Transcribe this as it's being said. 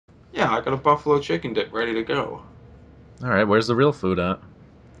Yeah, I got a buffalo chicken dip ready to go. Alright, where's the real food at?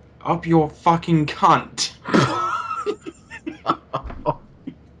 Up your fucking cunt.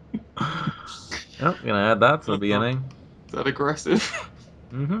 Yep, gonna add that to the Is beginning. that aggressive?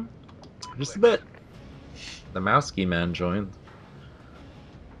 Mm-hmm. Just a bit. The Mousky man joined.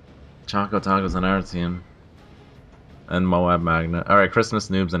 Choco Taco's on our team. And Moab Magnet. Alright, Christmas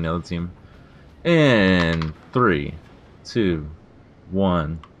Noob's on the other team. In 3, 2,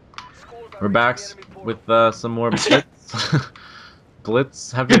 1. We're back with some more Blitz.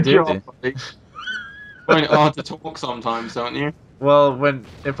 Blitz heavy Good job, duty. buddy. Find it hard to talk sometimes, don't you? Well,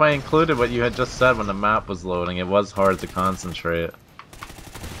 if I included what you had just said when the map was loading, it was hard to concentrate.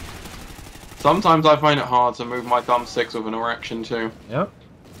 Sometimes I find it hard to move my thumbsticks with an erection too. Yep.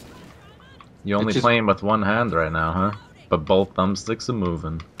 You're only It's just playing with one hand right now, huh? But both thumbsticks are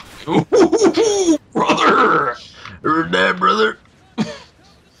moving. Ooh, brother! Heard that, brother?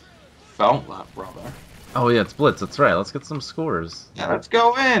 Felt that, brother. Oh yeah, it's Blitz, that's right. Let's get some scores. Yeah, let's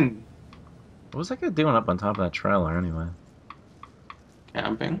go in. What was that guy doing up on top of that trailer anyway?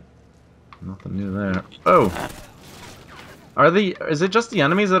 Camping. Nothing new there. Oh! Is it just the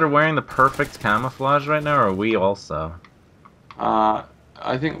enemies that are wearing the perfect camouflage right now, or are we also? I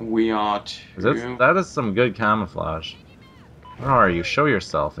think we are too. That is some good camouflage. Where are you? Show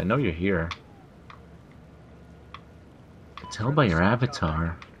yourself. I know you're here. I can tell by your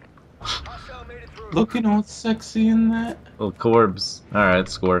avatar. Looking all sexy in that. Little Corbs. Alright,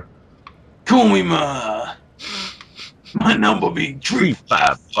 score. Call me my number be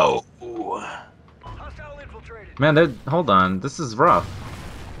 354. Man, hold on. This is rough.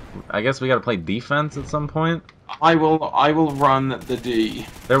 I guess we gotta play defense at some point. I will run the D.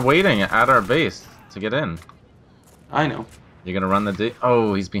 They're waiting at our base to get in. I know. You're gonna run the D?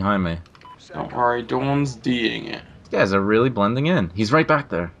 Oh, he's behind me. Don't worry, Dawn's D'ing it. These guys are really blending in. He's right back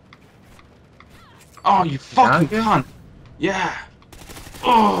there. Oh, you fucking cunt! Yeah.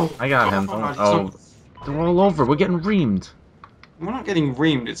 Oh. I got him. God, Oh, they're all over. We're getting reamed. We're not getting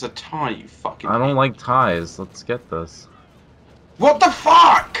reamed. It's a tie. You fucking. I don't like ties. Let's get this. What the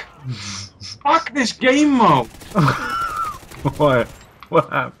fuck? Fuck this game mode. What? What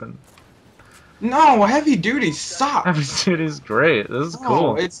happened? No, heavy duty sucks. Heavy duty's great. This is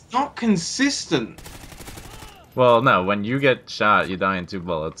cool. It's not consistent. Well, no. When you get shot, you die in 2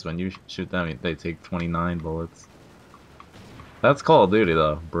 bullets. When you shoot them, they take 29 bullets. That's Call of Duty,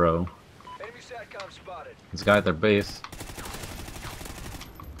 though, bro. This guy at their base.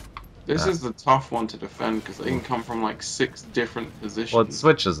 This is the tough one to defend because they can come from like 6 different positions. Well, it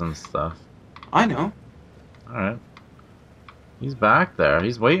switches and stuff. I know. Alright. He's back there.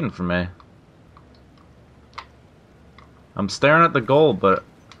 He's waiting for me. I'm staring at the goal, but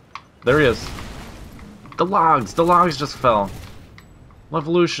there he is. The logs! The logs just fell.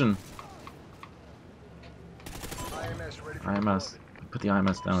 Revolution. IMS. Put the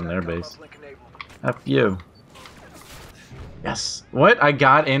IMS down in their base. F you. Yes. What? I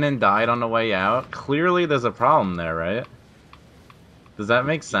got in and died on the way out? Clearly there's a problem there, right? Does that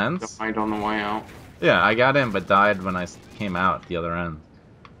make sense? Died on the way out. Yeah, I got in but died when I came out the other end.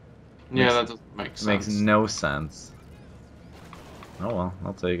 Yeah, that doesn't make sense. Makes no sense. Oh well,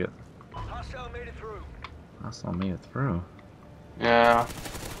 I'll take it. Hostile made it through. Hostile made it through. Yeah.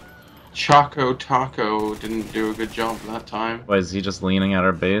 Choco Taco didn't do a good job that time. Why, is he just leaning at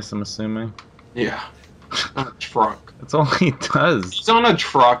our base, I'm assuming? Yeah. On a truck. That's all he does. He's on a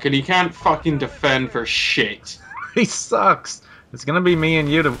truck and he can't fucking defend for shit. He sucks. It's gonna be me and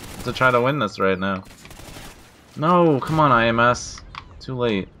you to try to win this right now. No, come on, IMS. Too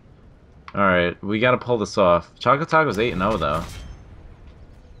late. Alright, we gotta pull this off. Choco Taco's 8-0 though.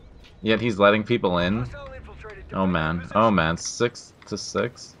 Yet he's letting people in. Oh man. Oh man.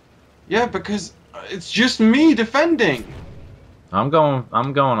 6-6. Yeah, because it's just me defending. I'm going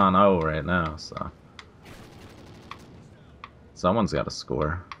on O right now, so. Someone's gotta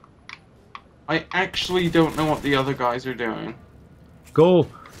score. I actually don't know what the other guys are doing. Goal!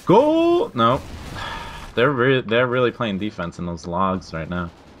 Goal! No. They're really playing defense in those logs right now.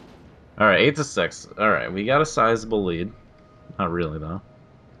 Alright, 8-6. Alright, we got a sizable lead. Not really though.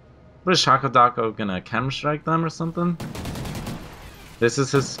 What is Choco Taco gonna chem strike them or something? This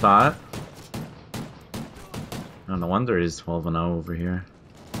is his spot. Oh, no wonder he's 12-0 over here.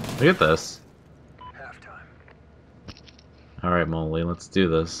 Look at this. Alright, Moley, let's do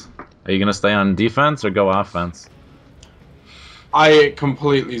this. Are you gonna stay on defense or go offense? I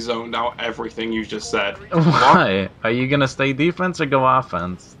completely zoned out everything you just said. Why? Are you gonna stay defense or go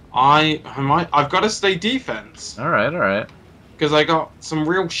offense? I've got to stay defense. Alright, alright. Because I got some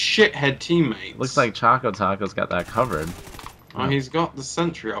real shithead teammates. Looks like Choco Taco's got that covered. Oh, he's got the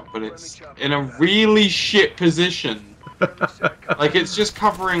sentry up, but it's in a really shit position. Like, it's just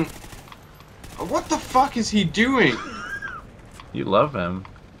covering... What the fuck is he doing? You love him.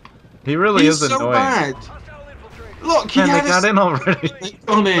 He really He's is so annoying. bad. Look, he Man, had they got in already. They've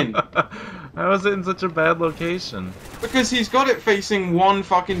gone in. How is it in such a bad location? Because he's got it facing one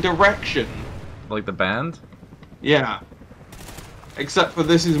fucking direction. Like the band? Yeah. Except for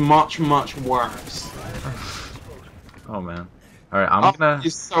this is much, much worse. Oh man. Alright,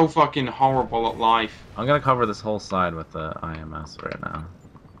 He's so fucking horrible at life. I'm gonna cover this whole side with the IMS right now.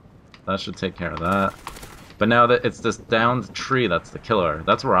 That should take care of that. But now that it's this downed tree that's the killer.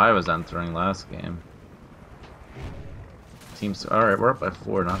 That's where I was entering last game. Alright, we're up by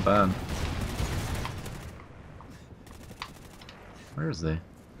 4, not bad. Where is he?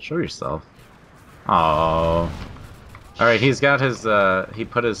 Show yourself. Oh. Alright, he's got his, he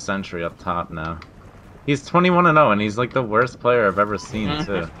put his sentry up top now. He's 21-0, and he's like the worst player I've ever seen,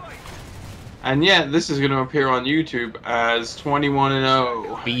 too. And yet, this is going to appear on YouTube as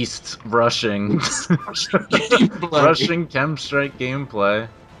 21-0. Beast rushing. Gameplay. Rushing Chem Strike gameplay.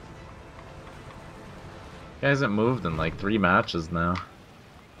 He hasn't moved in like 3 matches now.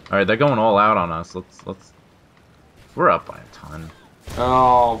 Alright, they're going all out on us. Let's... We're up by a ton.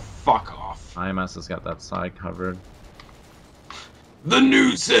 Oh, fuck off. IMS has got that side covered. The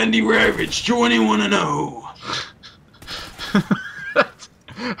new TheSandyRavage, 21-0.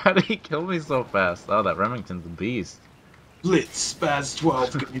 How did he kill me so fast? Oh, that Remington's a beast. Blitz Spaz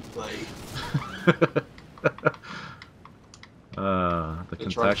 12 gameplay. The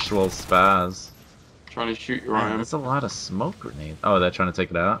contextual spaz. Trying to shoot your Man, arm. there's a lot of smoke grenades. Oh, they're trying to take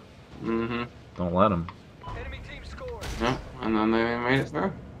it out? Mm-hmm. Don't let them. Enemy team scored. Yeah, and then they made it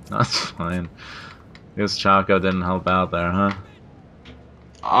through. That's fine. Guess Chaco didn't help out there, huh?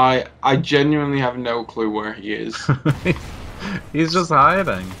 I genuinely have no clue where he is. He's just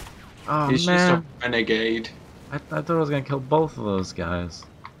hiding. Oh, He's man. just a renegade. I thought I was gonna kill both of those guys.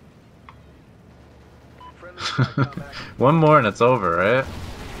 One more and it's over, right?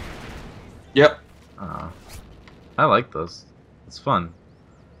 Yep. Oh. I like this. It's fun.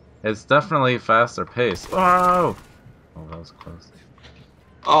 It's definitely faster paced. Oh! Oh, that was close.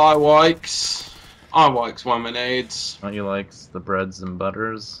 I likes lemonades. Don't you like the breads and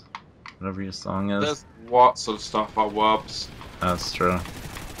butters? Whatever your song is. There's lots of stuff I loves. That's true.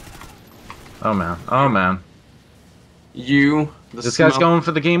 Oh man. Oh man. This guy's going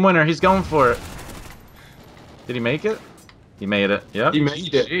for the game winner. He's going for it. Did he make it? He made it. Yep. He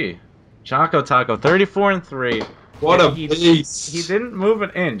made it. GG. Choco Taco, 34-3. What a he, beast. He didn't move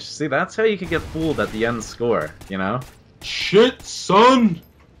an inch. See, that's how you can get fooled at the end score, you know? Shit, son!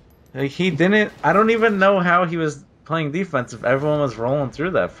 Like, he didn't... I don't even know how he was playing defense if everyone was rolling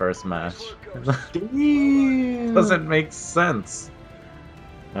through that first match. Damn. Doesn't make sense.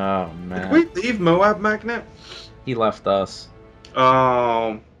 Oh, man. Did we leave Moab Magnet? He left us.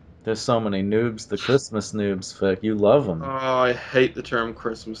 Oh. There's so many noobs, the Christmas noobs, Fick. You love them. Oh, I hate the term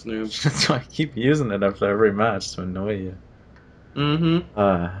Christmas noobs. That's why I keep using it after every match to annoy you. Mm-hmm.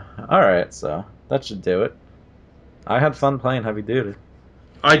 Alright, so that should do it. I had fun playing Heavy Duty.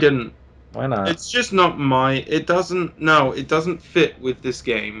 I didn't. Why not? It's just not it doesn't fit with this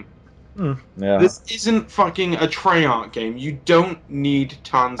game. Yeah. This isn't fucking a Treyarch game. You don't need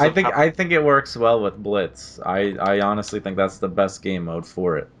tons of I think it works well with Blitz. I honestly think that's the best game mode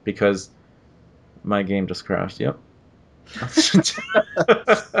for it. Because my game just crashed, yep.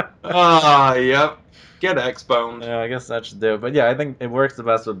 Yep. Get X-boned. Yeah, I guess that should do it. But yeah, I think it works the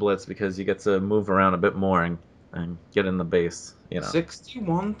best with Blitz because you get to move around a bit more and get in the base, you know.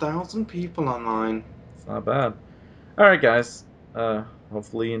 61,000 people online. It's not bad. Alright guys,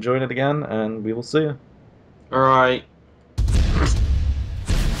 hopefully you enjoyed it again, and we will see you. Alright.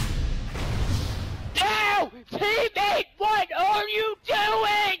 No! Teammate!